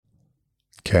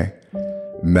Okay?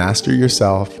 Master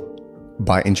yourself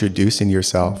by introducing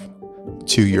yourself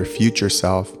to your future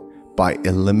self by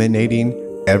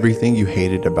eliminating everything you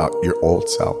hated about your old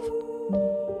self.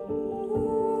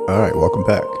 All right, welcome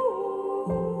back.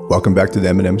 Welcome back to the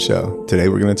M&M Show. Today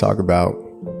we're going to talk about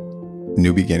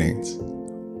new beginnings.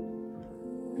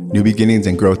 New beginnings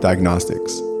and growth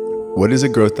diagnostics. What is a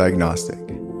growth diagnostic?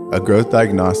 A growth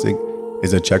diagnostic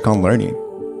is a check on learning.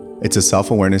 It's a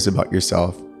self-awareness about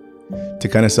yourself to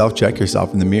kind of self-check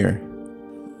yourself in the mirror.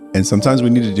 And sometimes we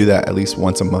need to do that at least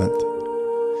once a month,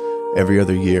 every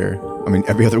other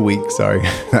week,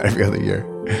 not every other year.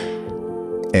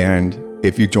 And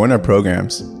if you join our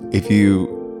programs, if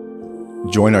you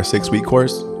join our 6-week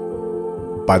course,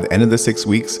 by the end of the 6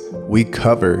 weeks, we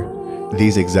cover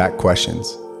these exact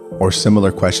questions or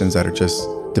similar questions that are just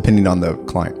depending on the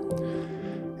client.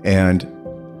 And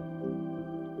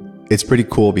it's pretty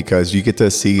cool because you get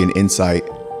to see an insight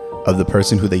of the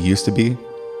person who they used to be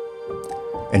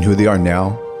and who they are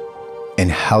now and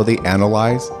how they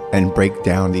analyze and break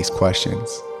down these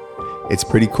questions. It's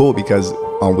pretty cool because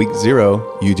on week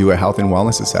 0, you do a health and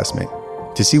wellness assessment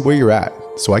to see where you're at,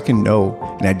 so I can know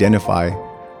and identify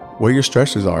where your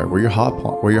stressors are, where your hot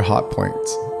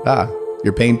points,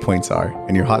 your pain points are,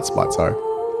 and your hot spots are.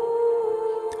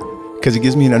 Because it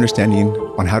gives me an understanding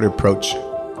on how to approach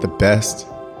the best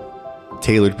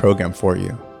tailored program for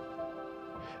you,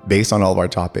 based on all of our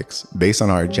topics, based on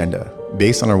our agenda,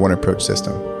 based on our one approach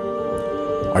system.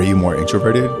 Are you more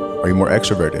introverted? Are you more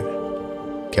extroverted?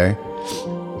 Okay?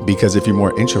 Because if you're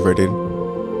more introverted,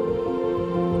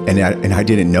 and I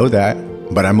didn't know that,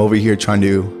 but I'm over here trying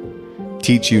to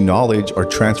teach you knowledge or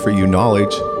transfer you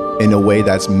knowledge in a way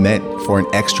that's meant for an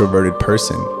extroverted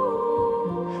person.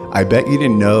 I bet you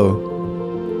didn't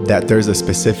know that there's a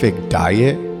specific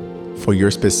diet for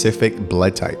your specific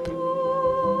blood type.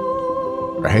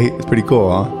 Right? It's pretty cool,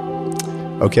 huh?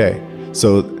 Okay,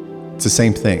 so it's the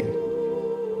same thing.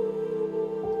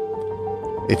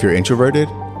 If you're introverted,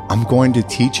 I'm going to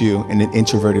teach you in an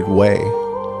introverted way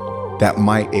that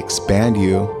might expand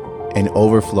you and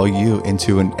overflow you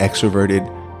into an extroverted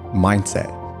mindset.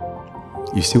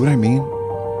 You see what I mean?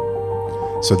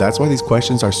 So that's why these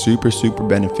questions are super, super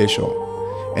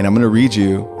beneficial. And I'm going to read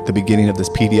you the beginning of this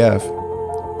PDF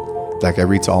like I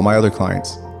read to all my other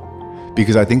clients,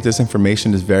 because I think this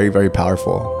information is very, very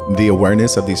powerful. The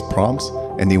awareness of these prompts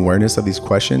and the awareness of these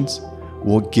questions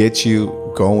will get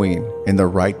you going in the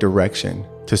right direction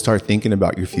to start thinking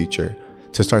about your future,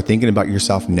 to start thinking about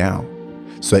yourself now,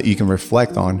 so that you can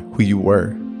reflect on who you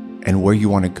were and where you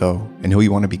want to go and who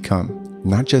you want to become.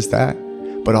 Not just that,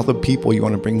 but all the people you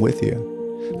want to bring with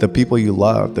you, the people you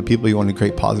love, the people you want to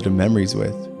create positive memories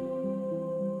with.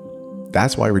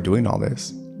 That's why we're doing all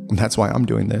this. And that's why I'm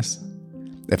doing this.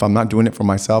 If I'm not doing it for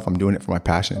myself, I'm doing it for my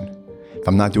passion. If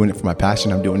I'm not doing it for my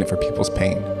passion, I'm doing it for people's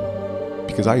pain.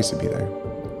 Because I used to be there,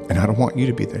 and I don't want you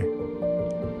to be there.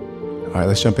 All right,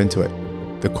 let's jump into it.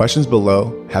 The questions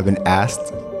below have been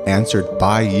answered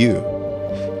by you,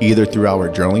 either through our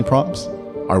journaling prompts,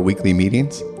 our weekly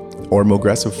meetings, or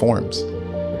Progressive forms.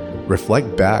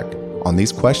 Reflect back on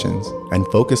these questions and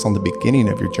focus on the beginning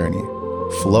of your journey.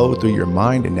 Flow through your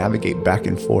mind and navigate back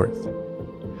and forth.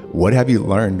 What have you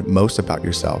learned most about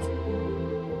yourself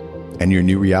and your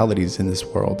new realities in this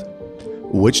world?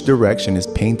 Which direction is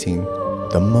painting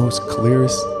the most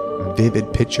clearest,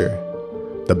 vivid picture?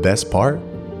 The best part?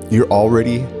 You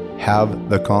already have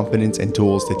the confidence and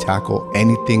tools to tackle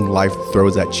anything life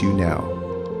throws at you now,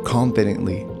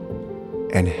 confidently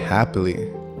and happily.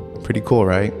 Pretty cool,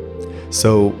 right?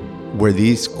 So where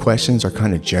these questions are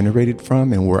kind of generated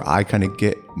from, and where I kind of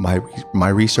get my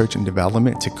research and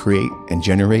development to create and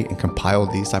generate and compile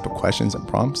these type of questions and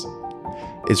prompts,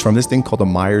 is from this thing called the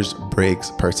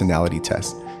MYERS-BRIGGS personality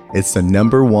test. It's the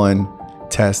 #1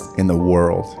 test in the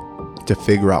world to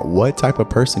figure out what type of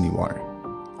person you are.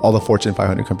 All the Fortune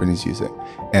 500 companies use it.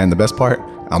 And the best part,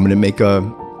 I'm going to make a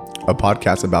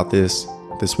podcast about this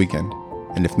weekend.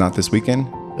 And if not this weekend,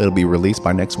 it'll be released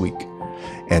by next week.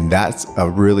 And that's a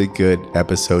really good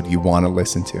episode you want to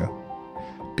listen to,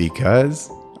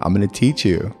 because I'm going to teach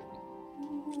you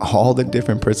all the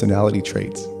different personality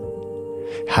traits,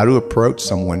 how to approach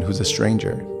someone who's a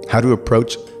stranger, how to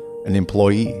approach an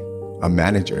employee, a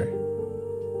manager,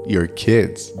 your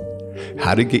kids,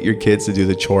 how to get your kids to do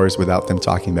the chores without them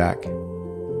talking back.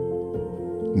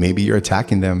 Maybe you're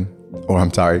attacking them,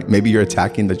 maybe you're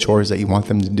attacking the chores that you want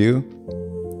them to do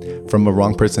from a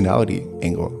wrong personality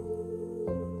angle.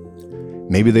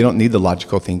 Maybe they don't need the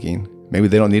logical thinking. Maybe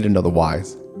they don't need to know the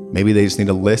whys. Maybe they just need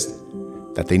a list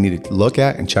that they need to look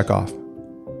at and check off.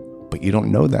 But you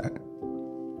don't know that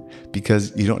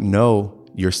because you don't know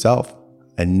yourself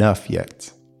enough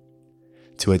yet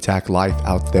to attack life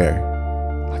out there.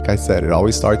 Like I said, it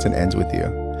always starts and ends with you.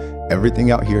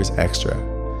 Everything out here is extra.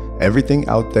 Everything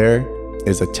out there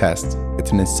is a test.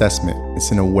 It's an assessment.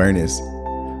 It's an awareness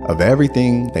of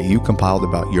everything that you compiled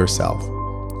about yourself,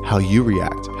 how you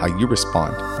react, how you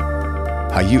respond,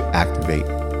 how you activate.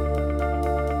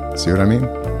 See what I mean?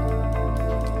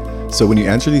 So when you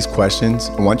answer these questions,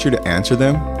 I want you to answer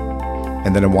them,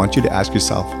 and then I want you to ask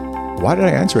yourself, why did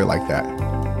I answer it like that?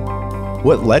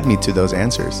 What led me to those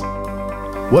answers?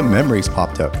 What memories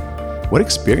popped up? What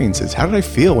experiences? How did I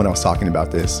feel when I was talking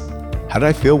about this? How did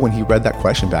I feel when he read that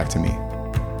question back to me?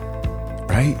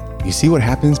 Right? You see what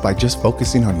happens by just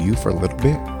focusing on you for a little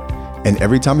bit? And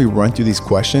every time we run through these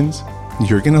questions,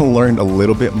 you're gonna learn a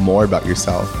little bit more about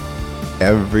yourself.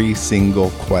 Every single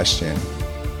question.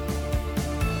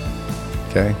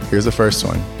 Okay, here's the first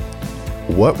one.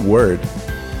 What word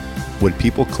would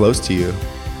people close to you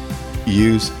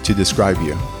use to describe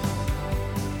you?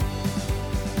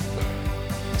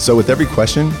 So with every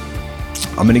question,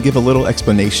 I'm gonna give a little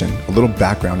explanation, a little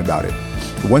background about it.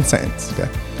 One sentence, okay?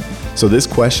 So this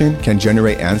question can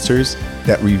generate answers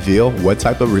that reveal what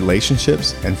type of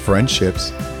relationships and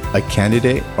friendships a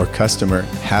candidate or customer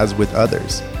has with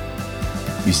others.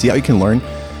 You see how you can learn?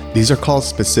 These are called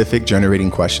specific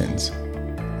generating questions,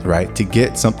 right? To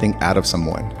get something out of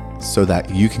someone so that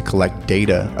you can collect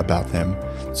data about them,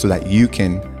 so that you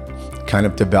can kind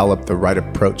of develop the right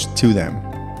approach to them,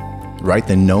 right?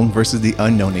 The known versus the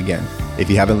unknown again. If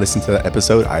you haven't listened to that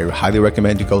episode, I highly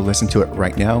recommend you go listen to it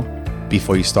right now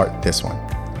before you start this one.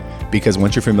 Because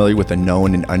once you're familiar with the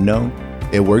known and unknown,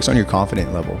 it works on your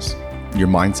confidence levels, your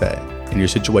mindset, and your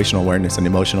situational awareness and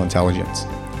emotional intelligence,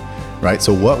 right?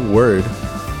 So what word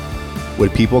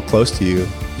would people close to you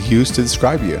use to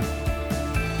describe you?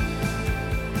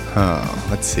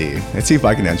 Let's see if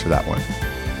I can answer that one.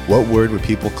 What word would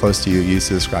people close to you use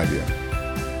to describe you?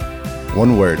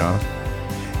 One word, huh?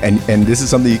 And this is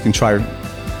something you can try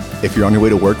if you're on your way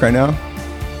to work right now.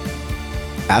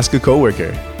 Ask a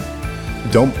coworker.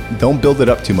 Don't build it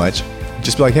up too much.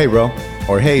 Just be like, hey, bro,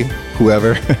 or hey,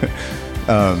 whoever.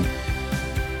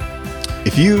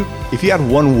 If you had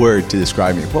one word to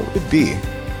describe me, what would it be?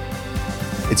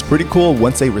 It's pretty cool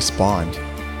once they respond,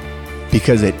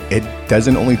 because it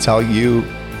doesn't only tell you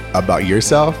about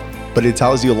yourself, but it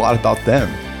tells you a lot about them.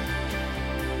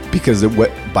 Because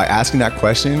by asking that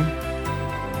question,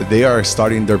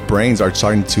 their brains are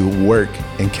starting to work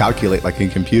and calculate like a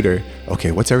computer.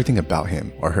 Okay, what's everything about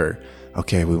him or her?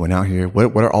 Okay, we went out here.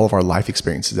 What are all of our life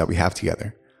experiences that we have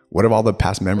together? What are all the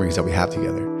past memories that we have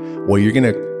together? Well, you're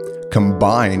gonna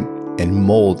combine and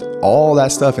mold all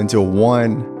that stuff into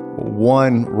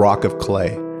one rock of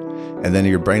clay. And then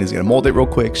your brain is gonna mold it real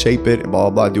quick, shape it, blah, blah,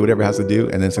 blah, do whatever it has to do,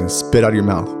 and then it's gonna spit out of your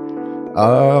mouth.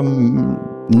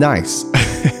 Nice,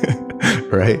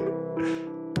 right?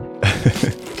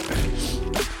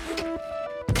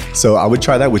 So I would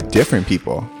try that with different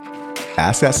people.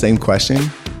 Ask that same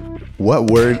question. What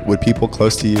word would people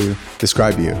close to you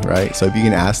describe you, right? So if you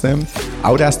can ask them,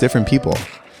 I would ask different people.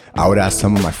 I would ask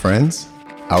some of my friends.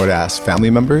 I would ask family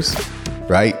members,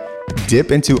 right?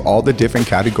 Dip into all the different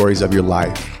categories of your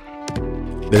life.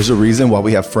 There's a reason why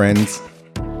we have friends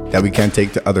that we can't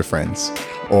take to other friends,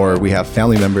 or we have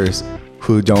family members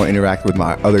who don't interact with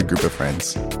my other group of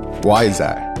friends. Why is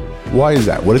that? Why is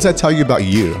that? What does that tell you about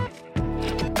you?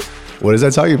 What does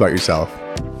that tell you about yourself?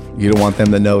 You don't want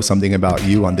them to know something about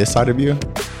you on this side of you,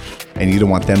 and you don't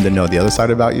want them to know the other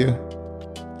side about you?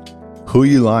 Who are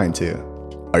you lying to?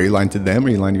 Are you lying to them, or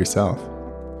are you lying to yourself?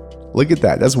 Look at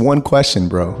that. That's one question,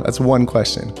 bro. That's one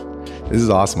question. This is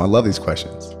awesome. I love these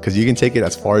questions because you can take it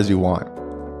as far as you want.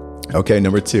 Okay,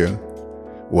 number 2.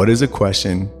 What is a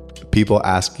question people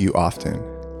ask you often?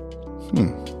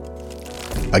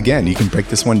 Again, you can break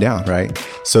this one down, right?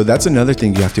 So that's another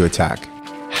thing you have to attack.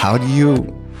 How do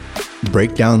you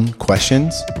break down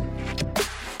questions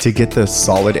to get the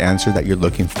solid answer that you're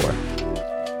looking for?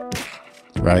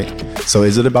 Right? So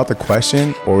is it about the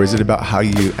question, or is it about how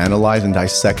you analyze and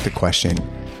dissect the question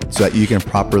so that you can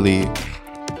properly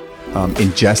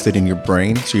ingest it in your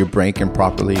brain, so your brain can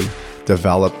properly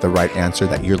develop the right answer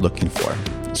that you're looking for,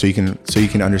 so you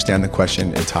can understand the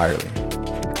question entirely.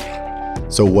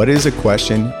 So what is a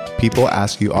question people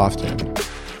ask you often?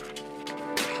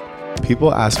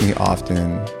 People ask me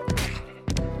often,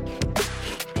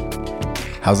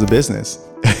 how's the business?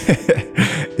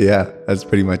 Yeah, that's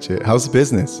pretty much it. How's the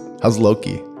business? How's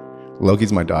Loki?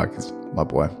 Loki's my dog. He's my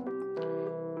boy.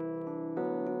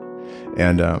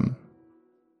 And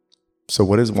so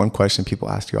what is one question people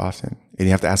ask you often? And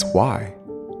you have to ask why,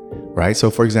 right? So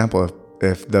for example,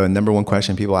 if the number one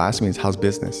question people ask me is how's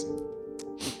business?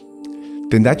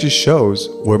 then that just shows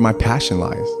where my passion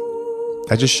lies.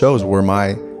 That just shows where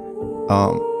my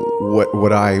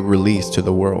what I release to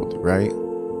the world, right?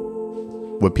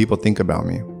 What people think about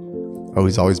me. Oh,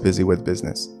 he's always busy with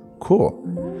business. Cool.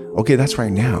 Okay, that's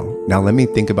right now. Now let me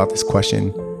think about this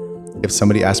question. If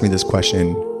somebody asked me this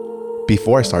question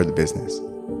before I started the business,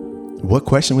 what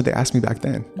question would they ask me back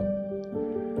then?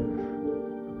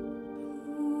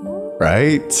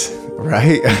 Right?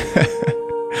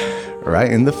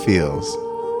 Right in the fields.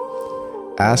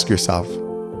 Ask yourself,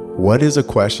 what is a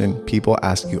question people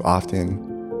ask you often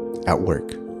at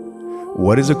work?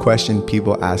 What is a question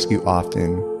people ask you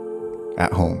often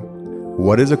at home?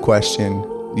 What is a question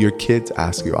your kids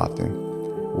ask you often?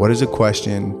 What is a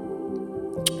question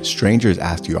strangers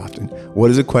ask you often? What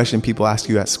is a question people ask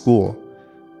you at school,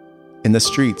 in the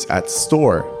streets, at the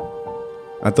store,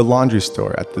 at the laundry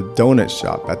store, at the donut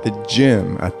shop, at the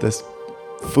gym, at this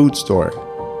food store?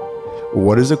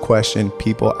 What is a question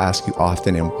people ask you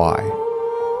often and why?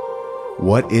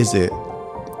 What is it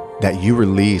that you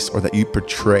release or that you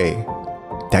portray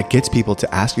that gets people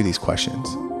to ask you these questions?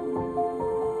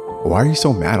 Why are you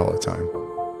so mad all the time?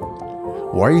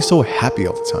 Why are you so happy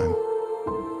all the time?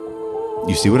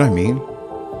 You see what I mean?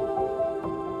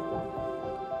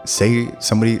 Say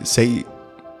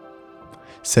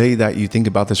that you think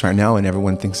about this right now and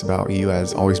everyone thinks about you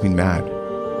as always being mad.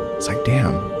 It's like,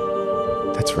 damn,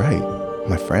 that's right.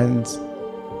 My friends,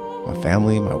 my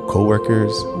family, my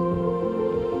coworkers,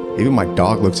 even my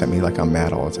dog looks at me like I'm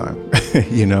mad all the time,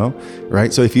 you know?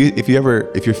 Right? So if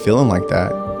you're feeling like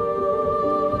that,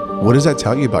 what does that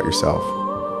tell you about yourself?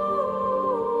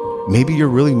 Maybe you're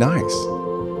really nice,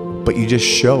 but you just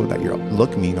show that you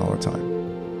look mean all the time.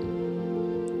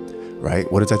 Right?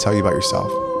 What does that tell you about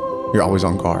yourself? You're always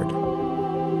on guard.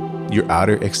 Your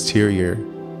outer exterior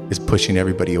is pushing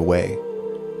everybody away,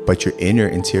 but your inner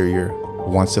interior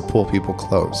wants to pull people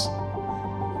close.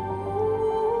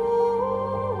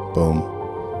 Boom.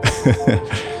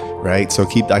 Right? So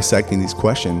keep dissecting these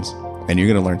questions and you're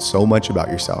going to learn so much about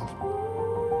yourself.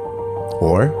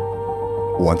 Or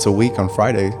once a week on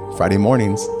Friday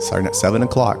mornings, starting at 7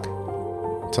 o'clock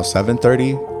till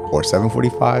 7:30 or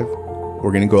 7:45,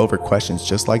 we're going to go over questions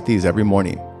just like these every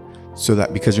morning. So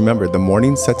that, because remember, the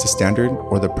morning sets a standard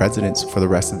or the precedence for the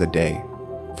rest of the day,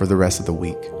 for the rest of the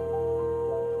week.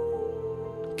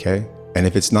 Okay? And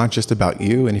if it's not just about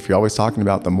you, and if you're always talking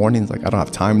about the mornings, like, I don't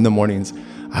have time in the mornings,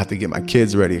 I have to get my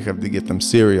kids ready, I have to get them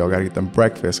cereal, I gotta get them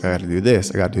breakfast, I gotta do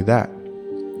this, I gotta do that.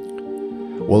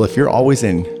 Well, if you're always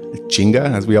in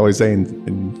chinga, as we always say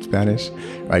in Spanish,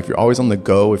 right? If you're always on the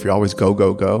go, if you're always go,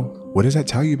 go, go, what does that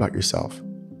tell you about yourself?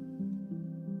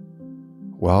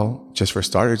 Well, just for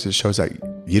starters, it shows that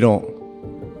you don't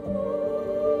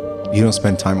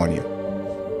spend time on you.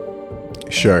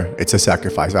 Sure, it's a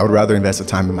sacrifice. I would rather invest the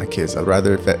time in my kids. I'd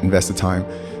rather invest the time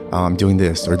doing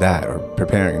this or that or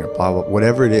preparing or blah, blah,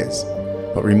 whatever it is.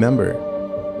 But remember,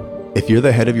 if you're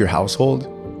the head of your household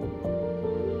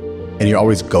and you're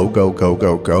always go, go, go,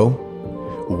 go, go,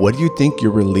 what do you think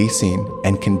you're releasing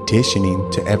and conditioning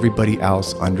to everybody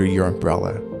else under your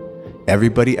umbrella?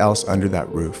 Everybody else under that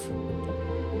roof?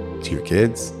 To your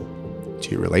kids,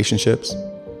 to your relationships,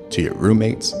 to your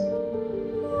roommates,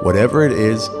 whatever it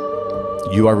is,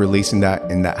 you are releasing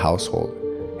that in that household.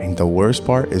 And the worst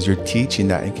part is you're teaching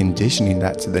that and conditioning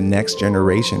that to the next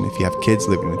generation. If you have kids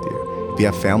living with you, if you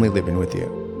have family living with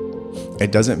you,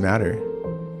 it doesn't matter.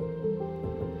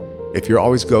 If you're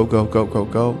always go, go, go, go,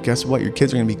 go, guess what? Your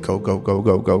kids are going to be go, go, go,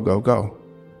 go, go, go, go.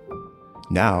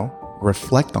 Now,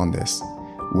 reflect on this.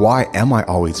 Why am I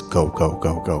always go, go,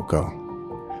 go, go, go?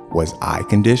 Was I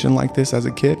conditioned like this as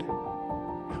a kid?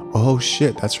 Oh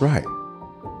shit, that's right.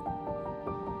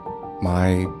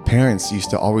 My parents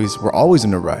were always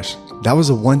in a rush. That was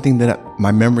the one thing that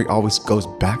my memory always goes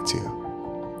back to.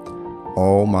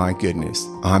 Oh my goodness,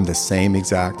 I'm the same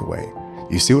exact way.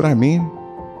 You see what I mean?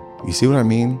 You see what I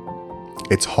mean?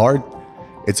 It's hard.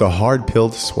 It's a hard pill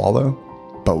to swallow,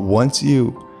 but once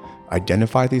you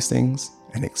identify these things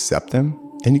and accept them,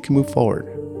 then you can move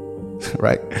forward.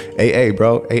 Right? AA,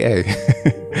 bro, AA.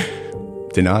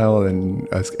 Denial and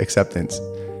acceptance.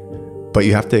 But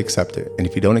you have to accept it. And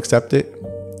if you don't accept it,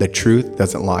 the truth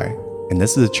doesn't lie. And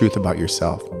this is the truth about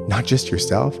yourself. Not just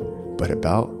yourself, but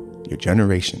about your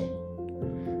generation.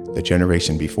 The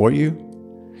generation before you,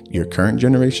 your current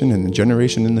generation, and the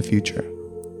generation in the future.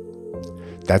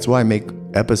 That's why I make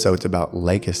episodes about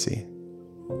legacy.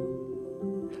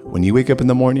 When you wake up in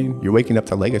the morning, you're waking up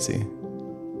to legacy.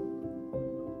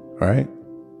 All right?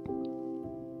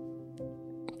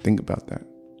 Think about that.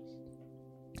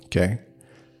 Okay?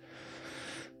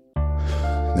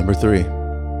 Number 3,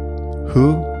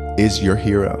 who is your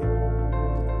hero?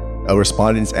 A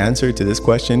respondent's answer to this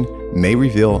question may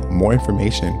reveal more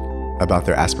information about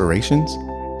their aspirations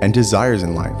and desires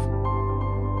in life,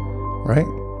 right?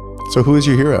 So who is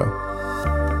your hero?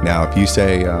 Now, if you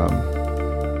say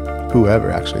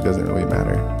whoever, actually, it doesn't really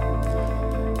matter.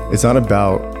 It's not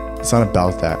about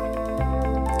that,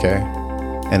 okay?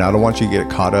 And I don't want you to get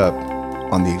caught up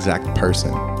on the exact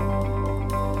person.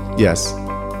 Yes,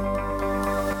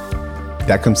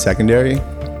 that comes secondary,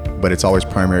 but it's always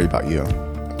primary about you.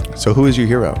 So who is your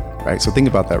hero, right? So think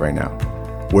about that right now.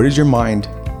 Where does your mind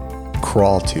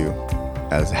crawl to,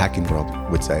 as Hacking World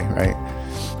would say, right?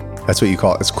 That's what you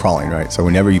call it. It's crawling, right? So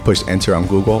whenever you push enter on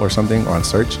Google or something, or on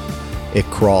search, it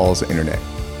crawls the internet,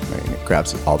 right? And it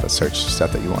grabs all the search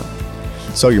stuff that you want.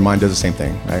 So your mind does the same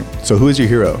thing, right? So who is your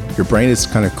hero? Your brain is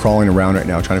kind of crawling around right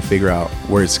now, trying to figure out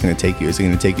where it's going to take you. Is it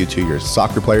going to take you to your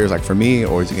soccer players, like for me,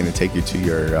 or is it going to take you to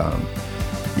your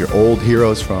old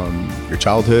heroes from your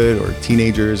childhood, or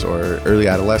teenagers, or early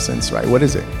adolescence, right? What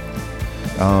is it?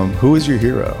 Who is your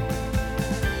hero,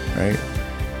 right?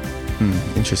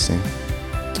 Interesting.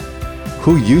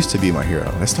 Who used to be my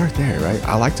hero? Let's start there, right?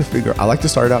 I like to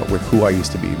start out with who I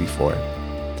used to be before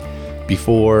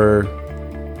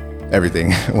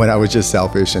everything. When I was just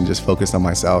selfish and just focused on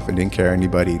myself and didn't care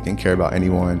anybody, didn't care about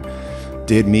anyone.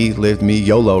 Did me, lived me,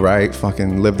 YOLO, right?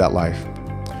 Fucking live that life.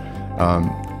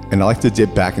 And I like to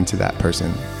dip back into that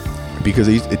person because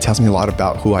it tells me a lot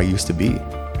about who I used to be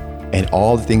and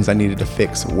all the things I needed to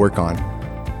fix, work on,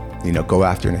 go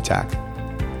after and attack.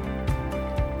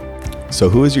 So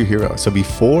who is your hero? So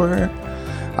before,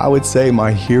 I would say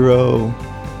my hero,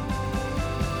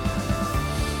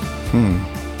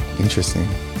 interesting,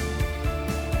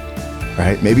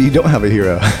 right? Maybe you don't have a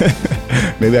hero.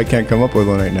 Maybe I can't come up with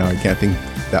one right now. I can't think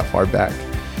that far back.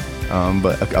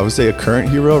 But I would say a current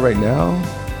hero right now,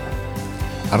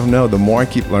 I don't know. The more I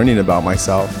keep learning about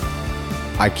myself,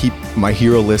 my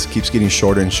hero list keeps getting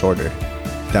shorter and shorter.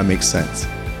 If that makes sense.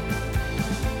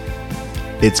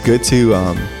 It's good to,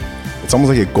 it's almost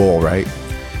like a goal, right?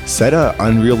 Set an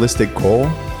unrealistic goal,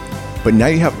 but now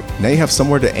you have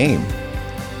somewhere to aim.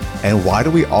 And why do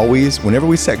we always, whenever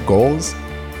we set goals,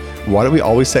 why do we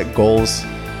always set goals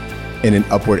in an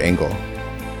upward angle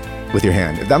with your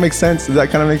hand? If that makes sense, does that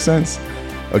kind of make sense?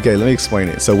 Okay, let me explain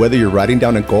it. So whether you're writing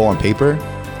down a goal on paper,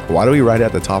 why do we write it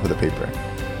at the top of the paper?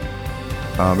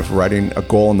 If we're writing a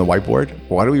goal on the whiteboard,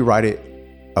 why do we write it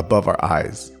above our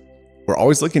eyes? We're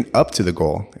always looking up to the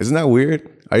goal. Isn't that weird?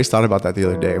 I just thought about that the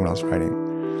other day when I was writing.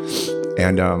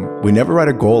 And we never write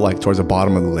a goal like towards the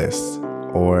bottom of the list,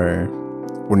 or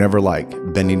we're never like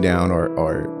bending down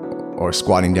or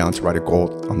squatting down to write a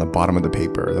goal on the bottom of the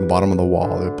paper, or the bottom of the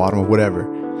wall, or the bottom of whatever.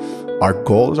 Our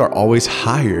goals are always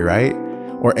higher, right?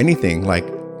 Or anything like,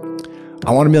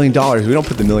 I want $1 million. We don't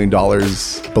put the $1 million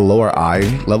below our eye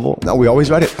level. No, we always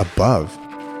write it above.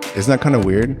 Isn't that kind of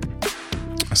weird?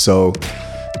 So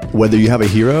whether you have a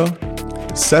hero,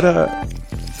 set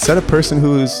a person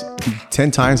who's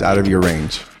 10 times out of your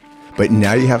range, but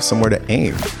now you have somewhere to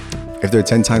aim. If they're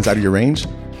 10 times out of your range,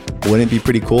 wouldn't it be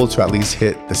pretty cool to at least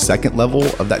hit the second level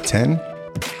of that 10?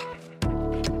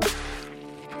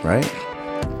 Right?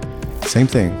 Same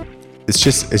thing. It's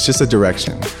just a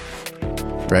direction,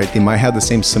 right? They might have the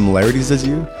same similarities as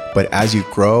you, but as you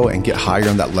grow and get higher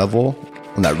on that level,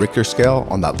 on that Richter scale,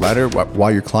 on that ladder,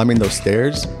 while you're climbing those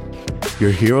stairs,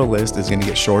 your hero list is going to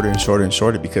get shorter and shorter and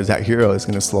shorter because that hero is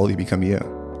going to slowly become you.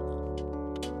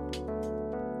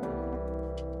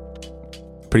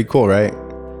 Pretty cool, right?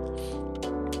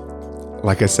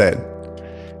 Like I said,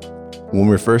 when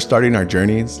we're first starting our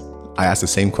journeys, I asked the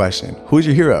same question. Who's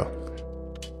your hero?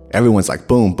 Everyone's like,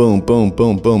 boom, boom, boom,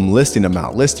 boom, boom, listing them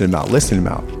out.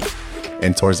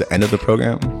 And towards the end of the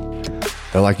program,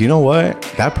 they're like, you know what?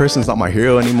 That person's not my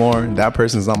hero anymore. I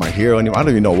don't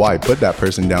even know why I put that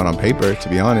person down on paper, to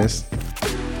be honest.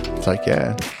 It's like,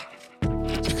 yeah,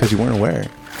 it's because you weren't aware.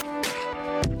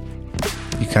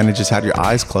 You kind of just had your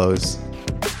eyes closed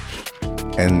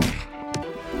and,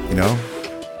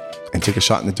 and took a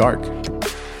shot in the dark.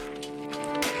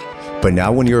 But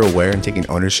now when you're aware and taking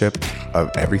ownership of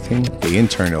everything, the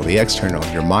internal, the external,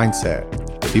 your mindset,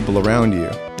 the people around you,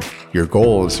 your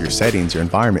goals, your settings, your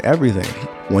environment, everything.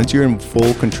 Once you're in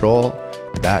full control,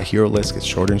 that hero list gets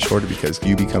shorter and shorter because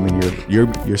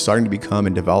you're starting to become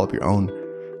and develop your own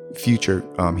future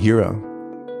hero.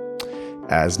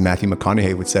 As Matthew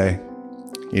McConaughey would say,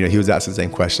 he was asked the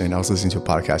same question. I was listening to a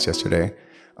podcast yesterday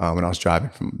when I was driving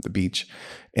from the beach,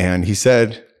 and he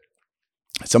said,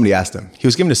 somebody asked him, he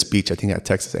was giving a speech, I think at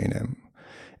Texas A&M,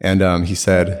 and he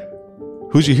said,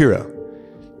 who's your hero?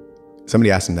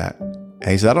 Somebody asked him that. And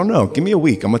he said, I don't know. Give me a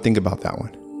week. I'm going to think about that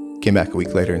one. Came back a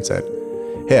week later and said,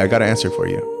 hey, I got an answer for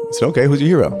you. I said, okay, who's your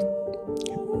hero?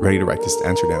 Ready to write this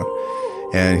answer down.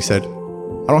 And he said,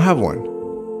 I don't have one.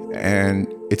 And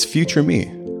it's future me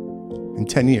in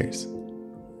 10 years.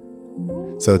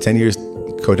 So 10 years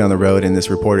go down the road, and this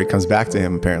reporter comes back to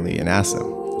him apparently and asks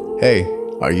him, hey,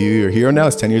 are you your hero now?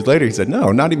 It's 10 years later. He said,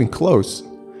 no, not even close.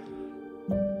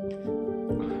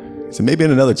 He said, maybe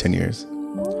in another 10 years.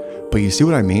 But you see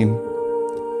what I mean?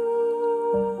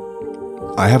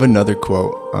 I have another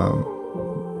quote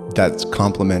that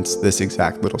complements this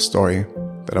exact little story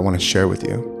that I want to share with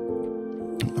you.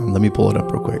 Let me pull it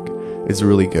up real quick. It's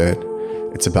really good.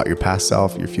 It's about your past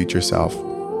self, your future self,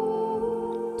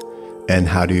 and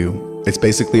it's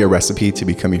basically a recipe to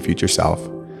become your future self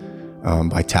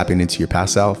by tapping into your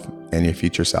past self and your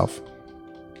future self.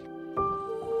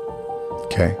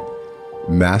 Okay.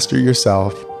 Master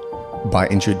yourself by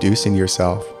introducing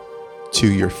yourself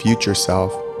to your future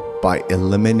self by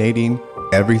eliminating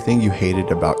everything you hated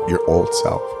about your old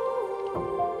self.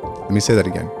 Let me say that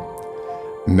again.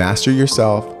 Master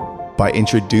yourself by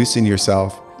introducing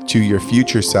yourself to your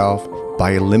future self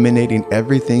by eliminating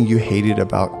everything you hated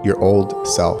about your old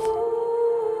self.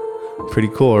 Pretty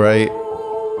cool, right?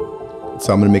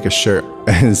 So I'm gonna make a shirt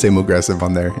and say aggressive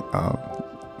on there.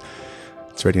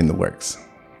 It's already in the works.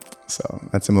 So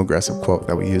that's a aggressive quote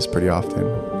that we use pretty often,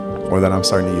 or that I'm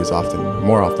starting to use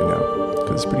more often now,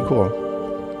 because it's pretty cool.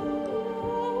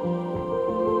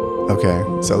 Okay,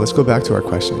 so let's go back to our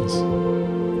questions.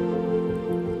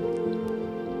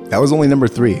 That was only number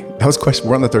 3. That was question.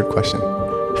 We're on the 3rd question.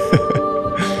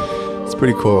 It's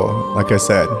pretty cool. Like I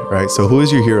said, right? So who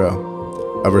is your hero?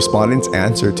 A respondent's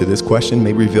answer to this question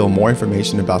may reveal more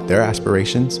information about their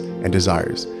aspirations and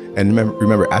desires. And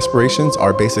remember, aspirations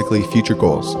are basically future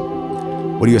goals.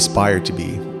 What do you aspire to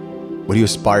be? What do you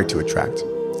aspire to attract?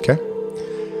 Okay?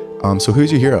 So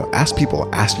who's your hero? Ask people,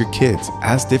 ask your kids,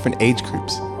 ask different age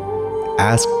groups,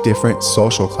 ask different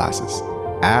social classes,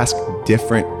 ask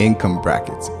different income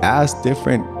brackets, ask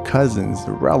different cousins,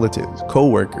 relatives,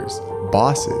 co-workers,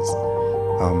 bosses,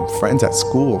 friends at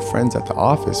school, friends at the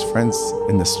office, friends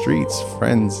in the streets,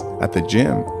 friends at the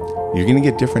gym. You're gonna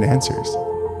get different answers.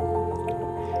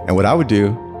 And what I would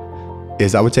do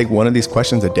is I would take one of these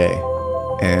questions a day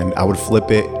and I would flip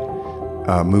it,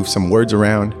 move some words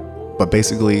around, but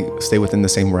basically stay within the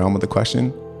same realm of the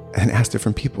question and ask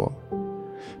different people.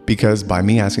 Because by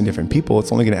me asking different people,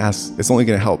 it's only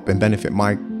gonna help and benefit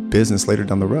my business later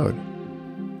down the road.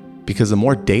 Because the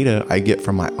more data I get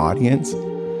from my audience,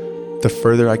 the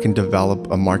further I can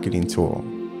develop a marketing tool,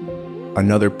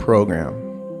 another program.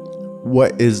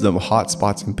 What is the hot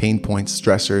spots and pain points,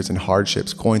 stressors and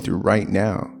hardships going through right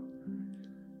now?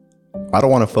 I don't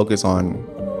want to focus on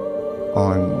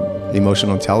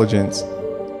emotional intelligence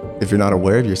if you're not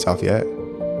aware of yourself yet.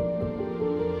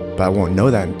 But I won't know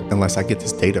that unless I get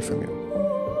this data from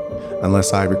you.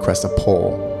 Unless I request a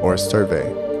poll or a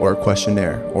survey or a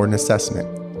questionnaire or an assessment.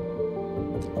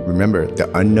 Remember,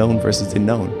 the unknown versus the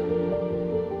known.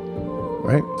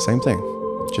 Right? Same thing.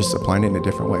 Just applying it in a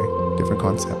different way, different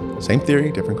concept. Same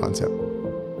theory, different concept.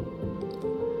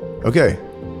 Okay.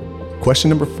 Question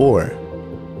number 4.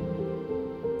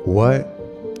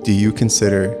 What do you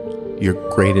consider your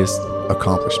greatest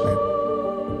accomplishment?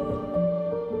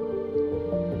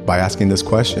 By asking this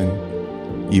question,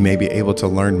 you may be able to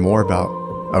learn more about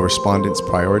a respondent's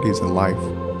priorities in life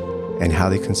and how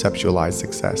they conceptualize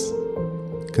success.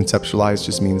 Conceptualize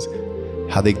just means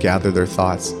how they gather their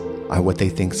thoughts on what they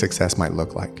think success might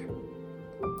look like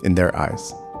in their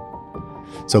eyes.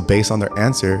 So based on their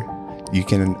answer, you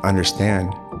can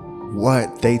understand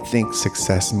what they think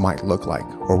success might look like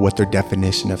or what their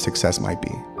definition of success might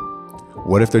be.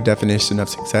 What if their definition of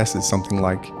success is something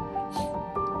like,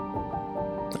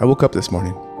 I woke up this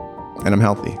morning and I'm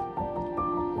healthy.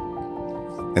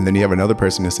 And then you have another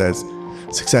person who says,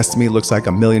 success to me looks like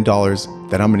 $1 million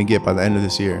that I'm going to get by the end of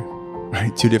this year,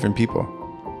 right? 2 different people.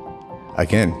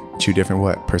 Again, 2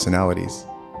 different personalities.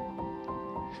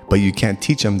 But you can't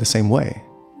teach them the same way.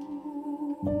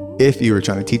 If you were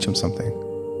trying to teach them something,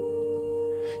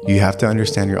 you have to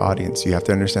understand your audience. You have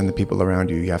to understand the people around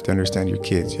you. You have to understand your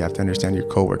kids. You have to understand your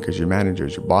coworkers, your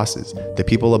managers, your bosses, the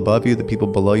people above you, the people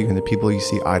below you, and the people you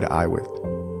see eye to eye with.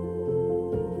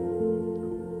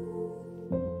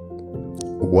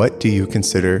 What do you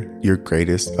consider your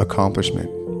greatest accomplishment?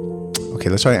 Okay,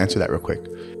 let's try to answer that real quick.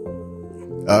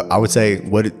 I would say,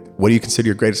 what do you consider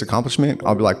your greatest accomplishment?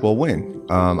 I'll be like, well, when?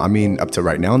 Up to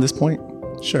right now at this point?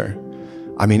 Sure.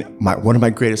 One of my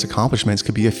greatest accomplishments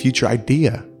could be a future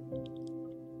idea.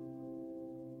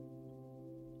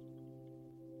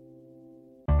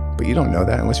 But you don't know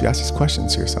that unless you ask these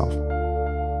questions to yourself.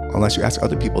 Unless you ask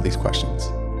other people these questions.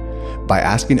 by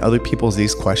asking other people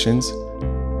these questions,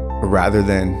 rather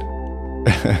than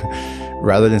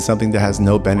something that has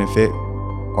no benefit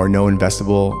or no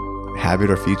investable habit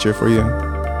or feature for you.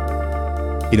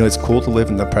 You know, it's cool to live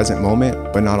in the present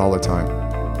moment, but not all the time.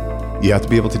 You have to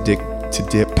be able to dip.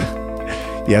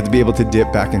 You have to be able to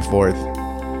dip back and forth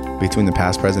between the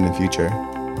past, present, and future.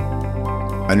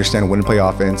 Understand when to play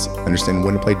offense, understand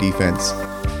when to play defense.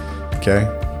 Okay?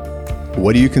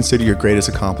 What do you consider your greatest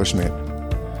accomplishment?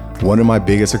 One of my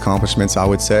biggest accomplishments, I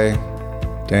would say,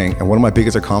 and one of my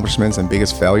biggest accomplishments and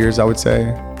biggest failures, I would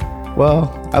say, well,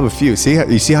 I have a few. You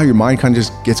see how your mind kind of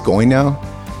just gets going now?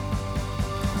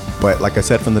 But like I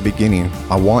said from the beginning,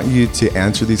 I want you to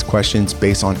answer these questions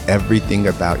based on everything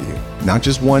about you, not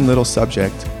just one little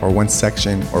subject or one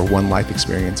section or one life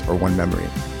experience or one memory.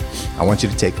 I want you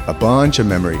to take a bunch of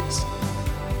memories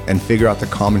and figure out the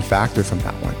common factor from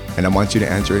that one. And I want you to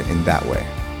answer it in that way.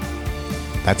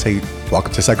 That's how you,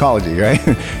 welcome to psychology, right?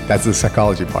 That's the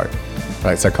psychology part,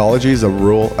 right? Psychology is a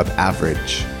rule of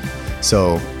average.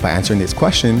 So by answering this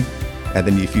question, and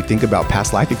then if you think about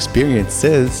past life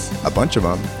experiences, a bunch of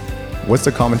them, what's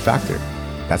the common factor?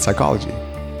 That's psychology.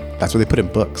 That's what they put in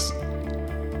books,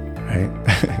 right?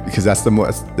 Because that's the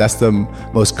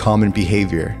most common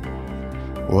behavior.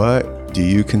 What do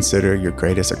you consider your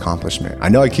greatest accomplishment? I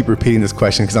know I keep repeating this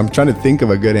question because I'm trying to think of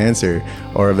a good answer,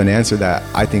 or of an answer that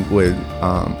I think would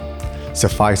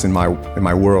suffice in my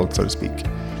world, so to speak.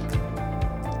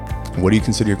 What do you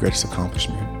consider your greatest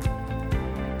accomplishment?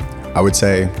 I would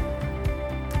say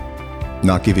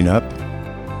not giving up.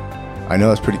 I know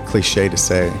that's pretty cliche to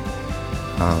say,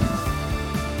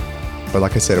 but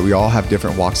like I said, we all have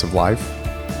different walks of life.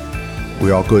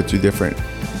 We all go through different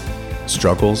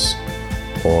struggles,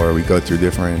 or we go through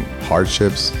different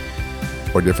hardships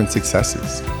or different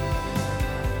successes.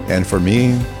 And for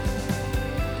me,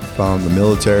 from the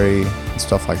military and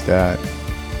stuff like that,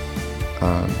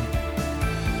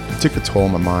 it took a toll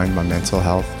on my mind, my mental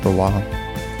health for a while.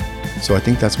 So I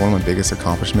think that's one of my biggest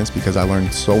accomplishments, because I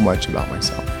learned so much about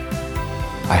myself.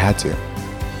 I had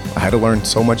to learn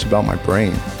so much about my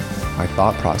brain, my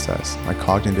thought process, my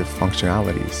cognitive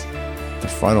functionalities, the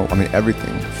frontal,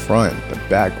 everything, the front, the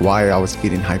back, why I was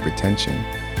getting hypertension,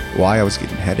 why I was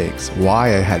getting headaches, why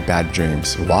I had bad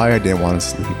dreams, why I didn't want to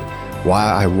sleep, why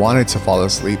I wanted to fall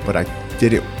asleep, but I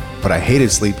hated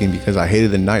sleeping because I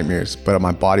hated the nightmares, but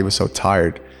my body was so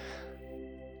tired.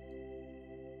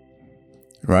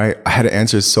 Right? I had to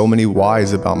answer so many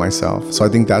whys about myself. So I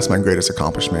think that's my greatest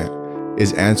accomplishment,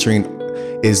 is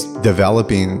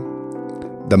developing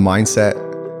the mindset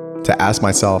to ask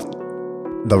myself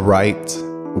the right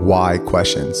why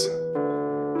questions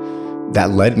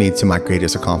that led me to my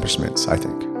greatest accomplishments, I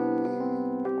think.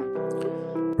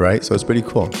 Right? So it's pretty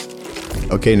cool.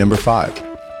 Okay, number 5.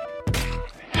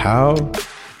 How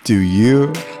do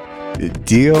you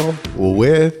deal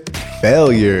with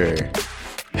failure?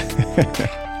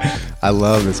 I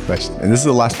love this question. And this is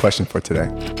the last question for today.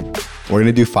 We're going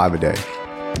to do 5 a day.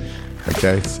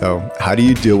 Okay, so how do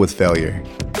you deal with failure?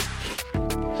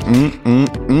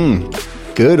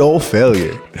 Good old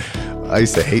failure. I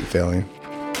used to hate failing.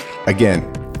 Again,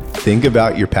 think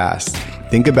about your past.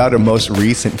 Think about a most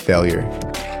recent failure,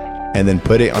 and then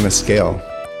put it on a scale.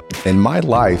 In my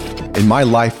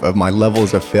life of my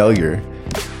levels of failure,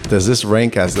 does this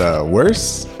rank as the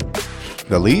worst,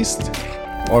 the least,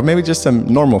 or maybe just some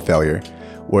normal failure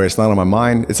where it's not on my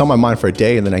mind? It's on my mind for a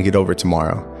day and then I get over it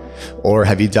tomorrow. Or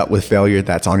have you dealt with failure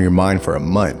that's on your mind for a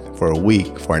month, for a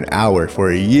week, for an hour, for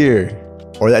a year,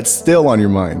 or that's still on your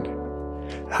mind?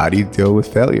 How do you deal with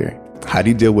failure? How do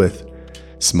you deal with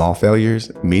small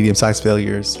failures, medium-sized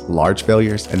failures, large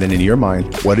failures? And then in your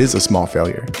mind, what is a small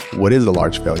failure? What is a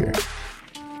large failure?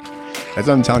 That's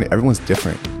what I'm telling you, everyone's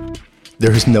different.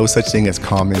 There is no such thing as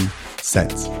common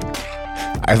sense.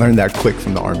 I learned that quick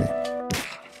from the Army.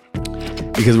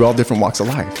 Because we're all different walks of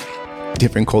life,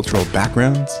 different cultural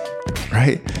backgrounds,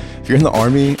 right? If you're in the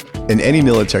Army, in any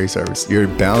military service, you're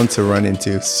bound to run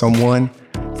into someone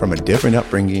from a different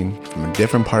upbringing, from a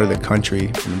different part of the country,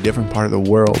 from a different part of the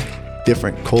world,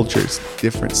 different cultures,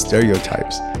 different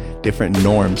stereotypes, different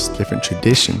norms, different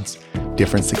traditions,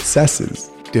 different successes,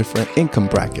 different income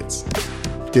brackets,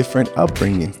 different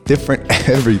upbringings, different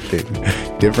everything,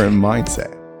 different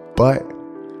mindset. But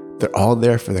they're all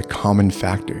there for the common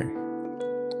factor.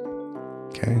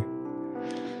 Okay?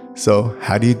 So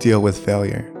how do you deal with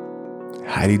failure?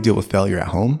 How do you deal with failure at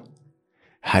home?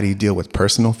 How do you deal with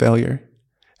personal failure?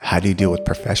 How do you deal with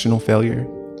professional failure?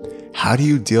 How do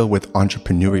you deal with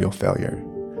entrepreneurial failure?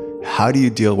 How do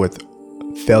you deal with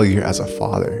failure as a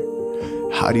father?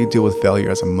 How do you deal with failure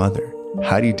as a mother?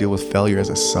 How do you deal with failure as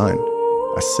a son,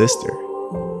 a sister?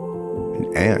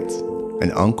 aunt,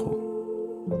 an uncle.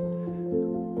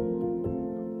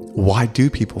 Why do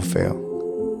people fail?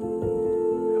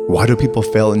 Why do people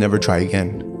fail and never try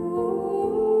again?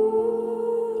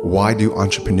 Why do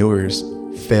entrepreneurs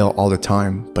fail all the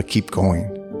time but keep going?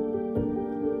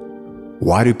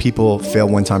 Why do people fail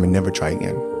one time and never try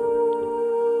again?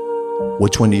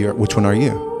 Which one are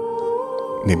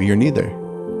you? Maybe you're neither.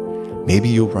 Maybe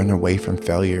you run away from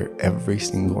failure every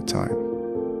single time.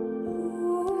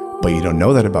 But you don't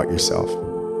know that about yourself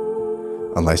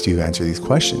unless you answer these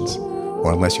questions,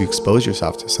 or unless you expose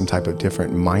yourself to some type of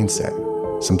different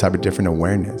mindset, some type of different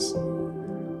awareness.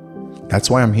 That's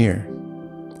why I'm here.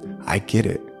 I get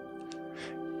it.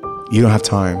 You don't have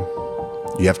time.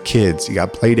 You have kids, you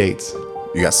got play dates,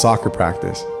 you got soccer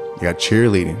practice, you got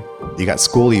cheerleading, you got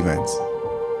school events,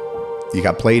 you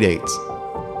got play dates,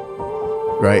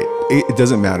 right? It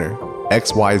doesn't matter.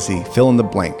 X, Y, Z, fill in the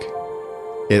blank.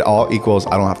 It all equals,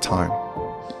 I don't have time.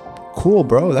 Cool,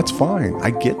 bro, that's fine.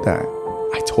 I get that.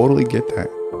 I totally get that.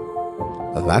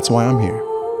 That's why I'm here.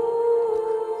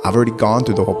 I've already gone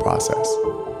through the whole process.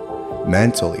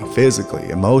 Mentally, physically,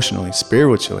 emotionally,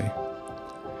 spiritually.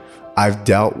 I've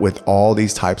dealt with all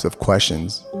these types of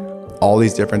questions, all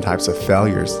these different types of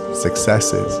failures,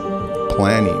 successes,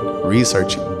 planning,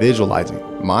 researching, visualizing,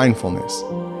 mindfulness,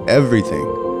 everything.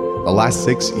 The last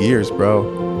 6 years,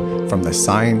 bro, from the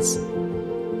science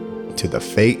to the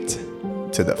fate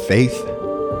to the faith.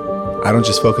 I don't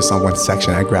just focus on one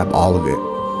section, I grab all of it.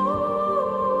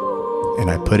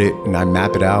 And I put it and I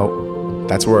map it out.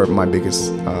 That's where my biggest,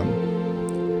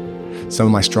 some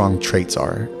of my strong traits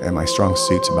are, and my strong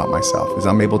suits about myself, is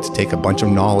I'm able to take a bunch of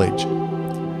knowledge,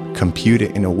 compute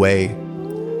it in a way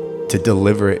to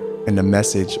deliver it in a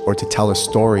message, or to tell a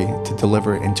story, to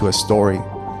deliver it into a story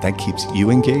that keeps you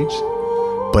engaged,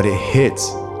 but it hits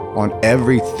on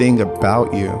everything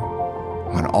about you,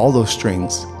 on all those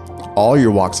strings, all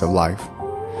your walks of life,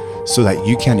 so that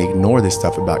you can't ignore this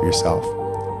stuff about yourself,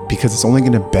 because it's only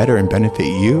going to better and benefit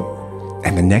you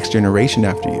and the next generation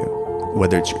after you,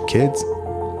 whether it's your kids,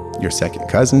 your second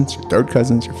cousins, your third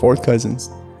cousins, your fourth cousins,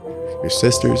 your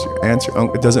sisters, your aunts, your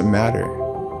uncle. It doesn't matter.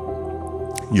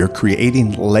 You're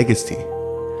creating legacy.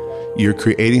 You're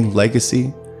creating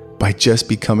legacy by just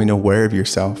becoming aware of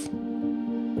yourself.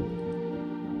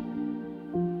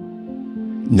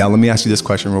 Now, let me ask you this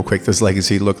question real quick. Does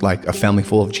legacy look like a family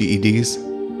full of GEDs?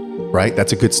 Right?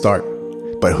 That's a good start.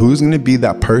 But who's going to be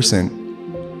that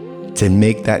person to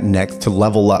make that next, to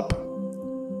level up?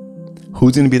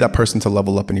 Who's going to be that person to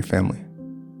level up in your family,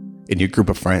 in your group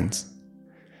of friends?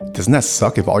 Doesn't that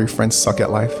suck if all your friends suck at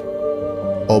life?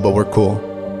 Oh, but we're cool.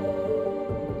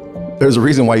 There's a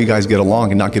reason why you guys get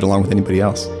along and not get along with anybody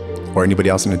else, or anybody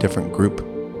else in a different group,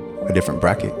 a different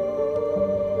bracket.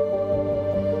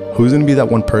 Who's going to be that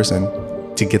one person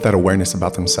to get that awareness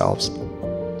about themselves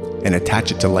and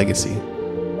attach it to legacy?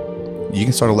 You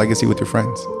can start a legacy with your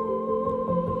friends.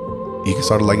 You can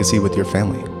start a legacy with your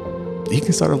family. You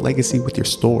can start a legacy with your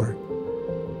store,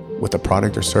 with a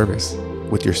product or service,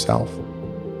 with yourself.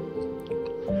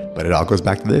 But it all goes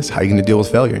back to this. How are you going to deal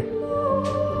with failure?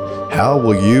 How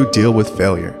will you deal with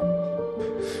failure?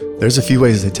 There's a few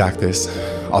ways to attack this.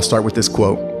 I'll start with this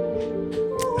quote.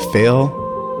 Fail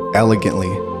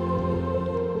elegantly.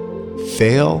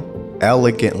 Fail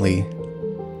elegantly.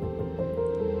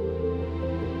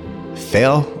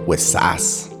 Fail with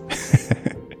sass.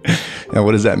 Now,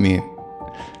 what does that mean?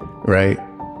 Right?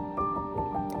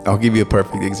 I'll give you a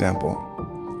perfect example.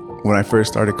 When I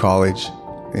first started college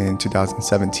in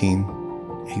 2017,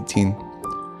 18,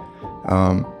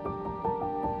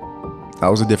 I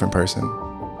was a different person.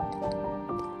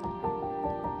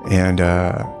 And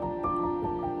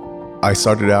I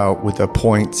started out with a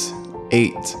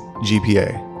 0.8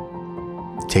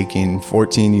 GPA, taking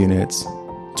 14 units,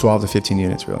 12 to 15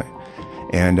 units really.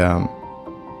 And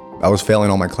I was failing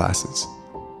all my classes.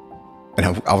 And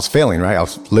I was failing, right? I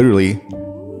was literally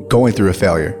going through a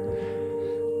failure.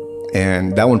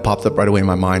 And that one popped up right away in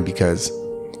my mind because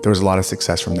there was a lot of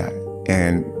success from that.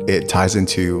 And it ties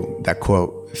into that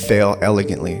quote, fail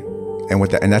elegantly. And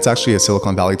with that, and that's actually a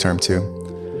Silicon Valley term too.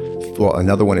 Well,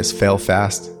 another one is fail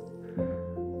fast.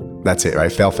 That's it,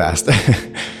 right? Fail fast.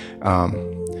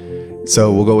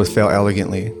 So we'll go with fail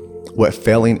elegantly. What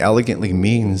failing elegantly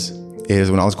means is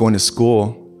when I was going to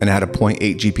school and I had a 0.8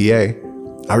 GPA,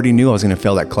 I already knew I was going to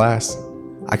fail that class.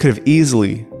 I could have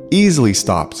easily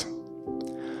stopped.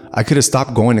 I could have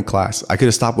stopped going to class. I could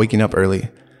have stopped waking up early,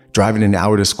 driving an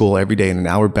hour to school every day and an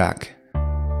hour back.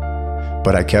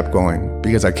 But I kept going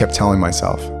because I kept telling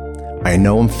myself, I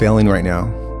know I'm failing right now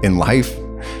in life,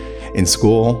 in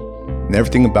school, and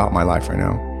everything about my life right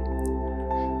now.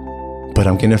 but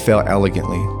I'm gonna fail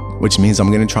elegantly, which means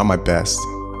I'm gonna try my best.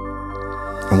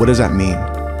 And what does that mean?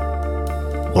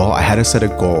 Well, I had to set a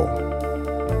goal.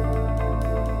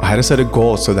 I had to set a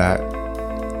goal so that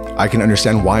I can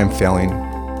understand why I'm failing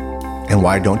and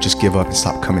why I don't just give up and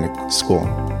stop coming to school.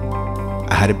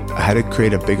 I had to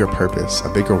create a bigger purpose, a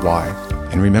bigger why.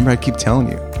 And remember, I keep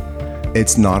telling you,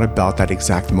 it's not about that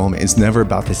exact moment. It's never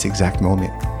about this exact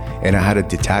moment. And I had to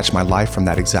detach my life from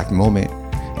that exact moment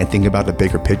and think about the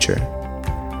bigger picture.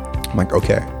 I'm like,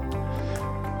 okay,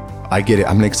 I get it.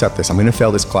 I'm gonna accept this. I'm gonna fail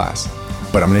this class,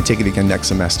 but I'm gonna take it again next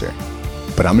semester.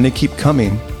 But I'm gonna keep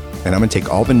coming and I'm gonna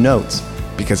take all the notes,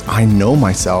 because I know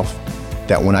myself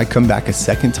that when I come back a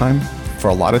second time for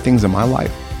a lot of things in my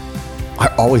life, I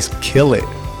always kill it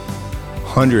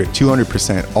 100,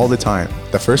 200% all the time.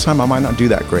 The first time I might not do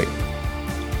that great,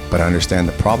 but I understand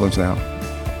the problems now.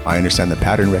 I understand the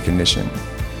pattern recognition.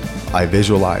 I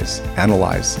visualize,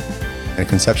 analyze, and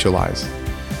conceptualize.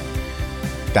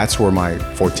 That's where my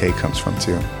forte comes from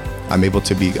too. I'm able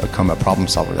to become a problem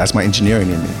solver. That's my engineering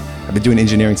in me. I've been doing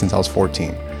engineering since I was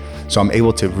 14. So I'm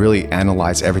able to really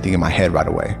analyze everything in my head right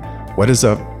away. What does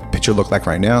a picture look like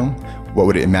right now? What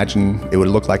would it imagine it would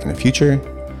look like in the future?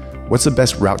 What's the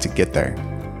best route to get there?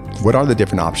 What are the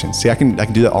different options? See, I can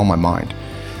do that all in my mind,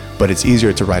 but it's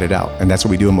easier to write it out. And that's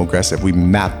what we do in Progressive. We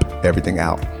map everything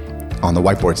out on the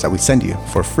whiteboards that we send you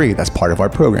for free. That's part of our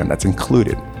program. That's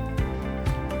included.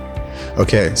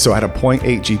 Okay, so I had a 0.8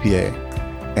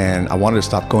 GPA and I wanted to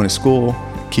stop going to school,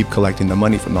 keep collecting the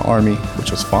money from the Army,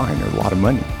 which was fine. There's a lot of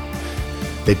money.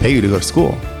 They pay you to go to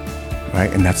school, right?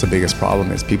 And that's the biggest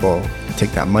problem, is people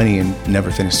take that money and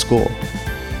never finish school.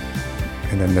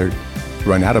 And then they're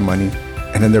run out of money,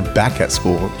 and then they're back at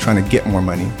school trying to get more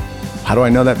money. How do I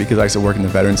know that? Because I used to work in the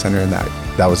Veteran Center, and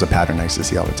that was a pattern I used to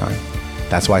see all the time.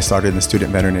 That's why I started in the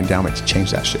Student Veteran Endowment, to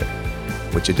change that shit,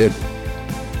 which it did.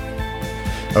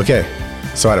 Okay,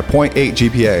 so at a 0.8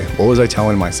 GPA, what was I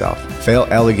telling myself? Fail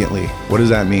elegantly. What does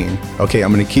that mean? Okay,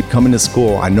 I'm gonna keep coming to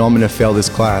school. I know I'm gonna fail this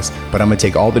class, but I'm gonna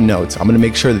take all the notes. I'm gonna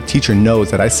make sure the teacher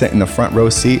knows that I sat in the front row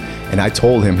seat and I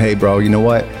told him, hey bro, you know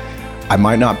what? I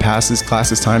might not pass this class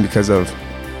this time because of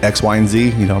X, Y, and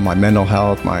Z, you know, my mental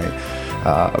health, my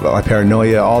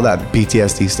paranoia, all that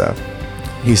PTSD stuff.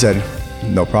 He said,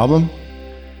 no problem.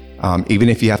 Even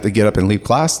if you have to get up and leave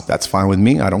class, that's fine with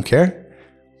me. I don't care.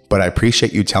 But I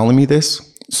appreciate you telling me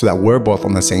this so that we're both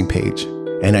on the same page.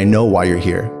 And I know why you're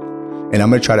here. And I'm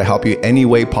gonna try to help you any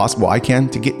way possible I can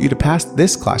to get you to pass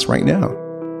this class right now.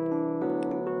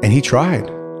 And he tried.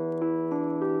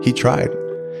 He tried.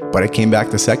 But I came back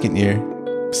the second year,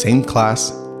 same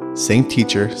class, same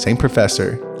teacher, same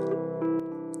professor,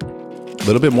 a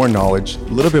little bit more knowledge,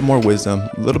 a little bit more wisdom,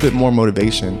 a little bit more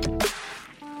motivation.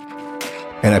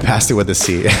 And I passed it with a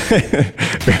C.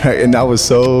 Right? And I was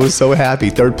so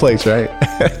happy. Third place, right?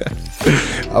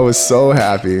 I was so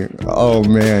happy. Oh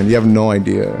man, you have no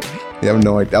idea. You have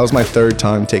no idea. That was my third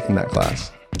time taking that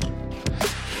class.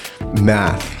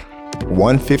 Math,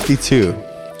 152,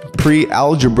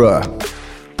 pre-algebra.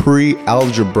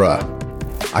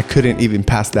 I couldn't even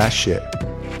pass that shit.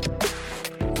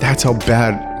 That's how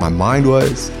bad my mind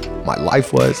was, my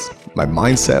life was, my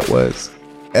mindset was,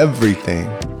 everything,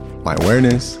 my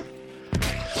awareness.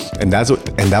 And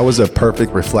that was a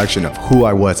perfect reflection of who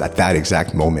I was at that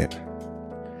exact moment.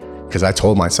 Because I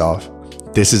told myself,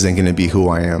 this isn't going to be who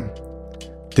I am.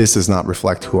 This does not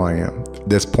reflect who I am.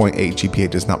 This 0.8 GPA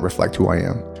does not reflect who I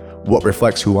am. What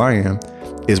reflects who I am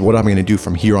is what I'm going to do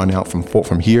from here on out,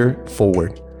 from here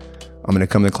forward. I'm going to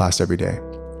come to class every day.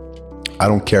 I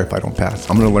don't care if I don't pass.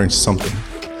 I'm going to learn something.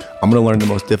 I'm going to learn the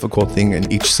most difficult thing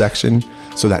in each section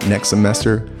so that next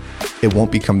semester, it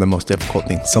won't become the most difficult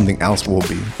thing. Something else will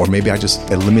be. Or maybe I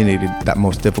just eliminated that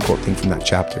most difficult thing from that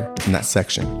chapter, from that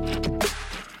section.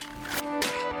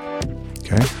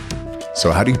 Okay?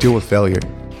 So how do you deal with failure?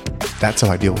 That's how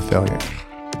I deal with failure.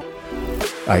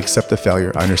 I accept the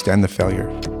failure. I understand the failure.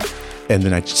 And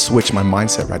then I switch my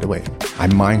mindset right away. I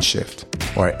mind shift,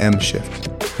 or I M shift,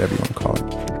 whatever you want to call it.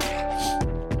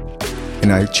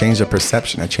 And I change the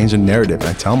perception. I change the narrative. And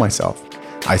I tell myself,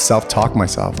 I self-talk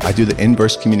myself. I do the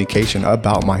inverse communication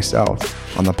about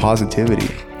myself on the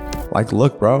positivity. Like,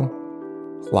 look, bro,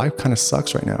 life kind of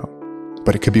sucks right now,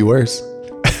 but it could be worse.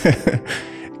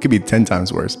 It could be 10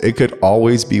 times worse. It could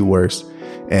always be worse.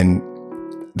 And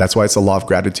that's why it's a law of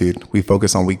gratitude. We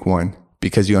focus on week 1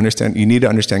 because you need to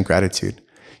understand gratitude.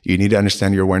 You need to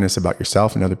understand your awareness about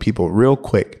yourself and other people real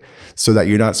quick so that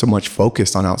you're not so much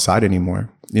focused on outside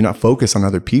anymore. You're not focused on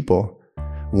other people.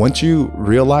 Once you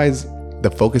realize the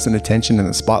focus and attention and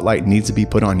the spotlight needs to be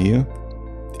put on you,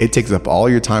 It takes up all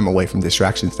your time away from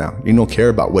distractions now. You don't care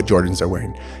about what Jordans are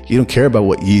wearing. You don't care about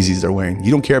what Yeezys are wearing. You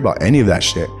don't care about any of that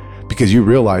shit because you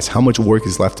realize how much work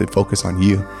is left to focus on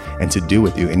you and to do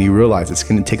with you. And you realize it's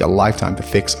going to take a lifetime to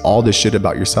fix all this shit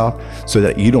about yourself so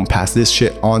that you don't pass this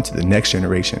shit on to the next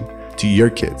generation, to your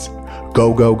kids.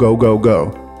 Go, go, go, go,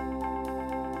 go.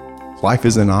 Life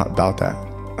is not about that.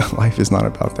 Life is not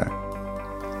about that.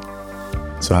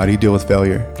 So how do you deal with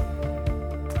failure?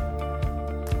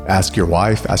 Ask your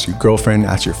wife, ask your girlfriend,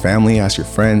 ask your family, ask your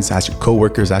friends, ask your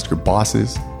coworkers, ask your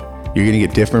bosses. You're gonna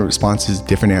get different responses,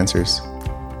 different answers.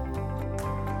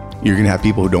 You're gonna have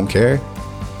people who don't care.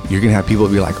 You're gonna have people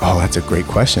be like, oh, that's a great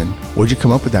question. Where'd you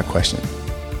come up with that question?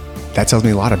 That tells me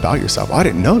a lot about yourself. I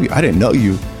didn't know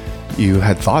you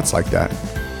had thoughts like that.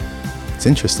 It's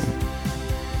interesting.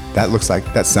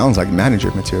 That sounds like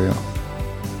manager material,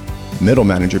 middle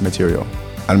manager material.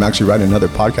 I'm actually writing another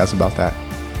podcast about that.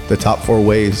 The top 4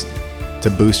 ways to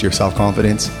boost your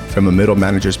self-confidence from a middle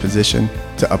manager's position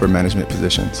to upper management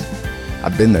positions.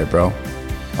 I've been there, bro.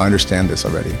 I understand this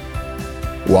already.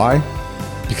 Why?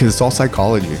 Because it's all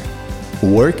psychology.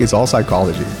 Work is all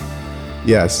psychology.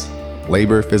 Yes,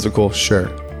 labor, physical, sure,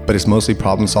 but it's mostly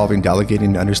problem solving,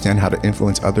 delegating to understand how to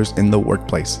influence others in the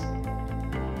workplace.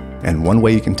 And one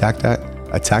way you can attack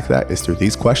that is through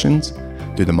these questions,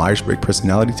 through the MYERS-BRIGGS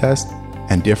personality test,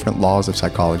 and different laws of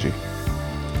psychology.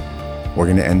 We're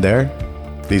gonna end there.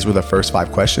 These were the first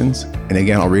 5 questions. And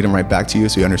again, I'll read them right back to you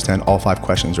so you understand all 5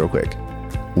 questions real quick.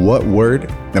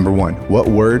 Number 1, what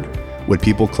word would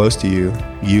people close to you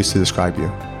use to describe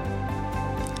you?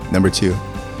 Number 2,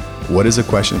 what is a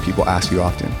question people ask you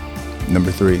often? Number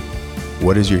 3,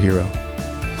 what is your hero?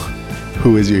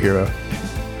 Who is your hero?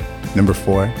 Number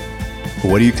 4,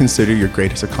 what do you consider your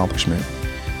greatest accomplishment?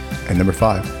 And number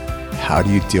 5, how do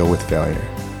you deal with failure?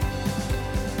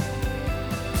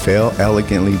 Fail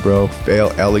elegantly, bro.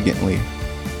 Fail elegantly.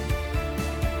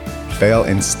 Fail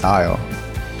in style,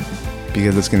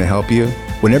 because it's gonna help you.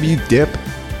 Whenever you dip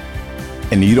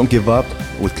and you don't give up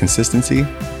with consistency,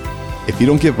 if you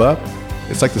don't give up,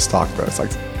 it's like the stock, bro. It's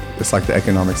like the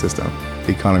economic system,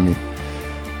 the economy.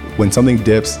 When something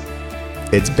dips,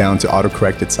 it's bound to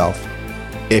autocorrect itself.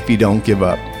 If you don't give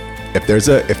up, if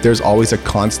there's always a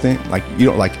constant,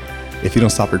 if you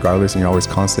don't stop regardless and you're always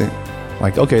constant,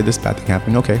 like, okay, this bad thing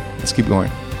happened. Okay, let's keep going.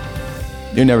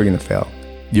 You're never gonna fail.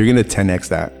 You're gonna 10x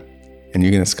that, and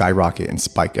you're gonna skyrocket and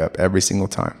spike up every single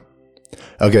time.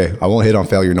 Okay, I won't hit on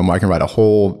failure no more. I can write a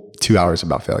whole 2 hours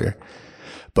about failure.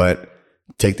 But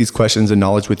take these questions and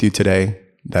knowledge with you today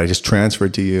that I just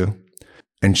transferred to you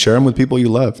and share them with people you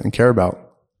love and care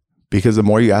about. Because the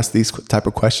more you ask these type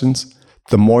of questions,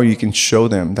 the more you can show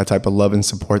them that type of love and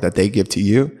support that they give to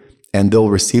you. And they'll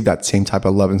receive that same type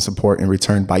of love and support in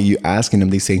return by you asking them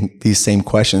these same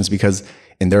questions, because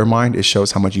in their mind, it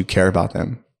shows how much you care about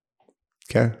them.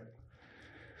 Okay.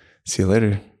 See you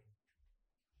later.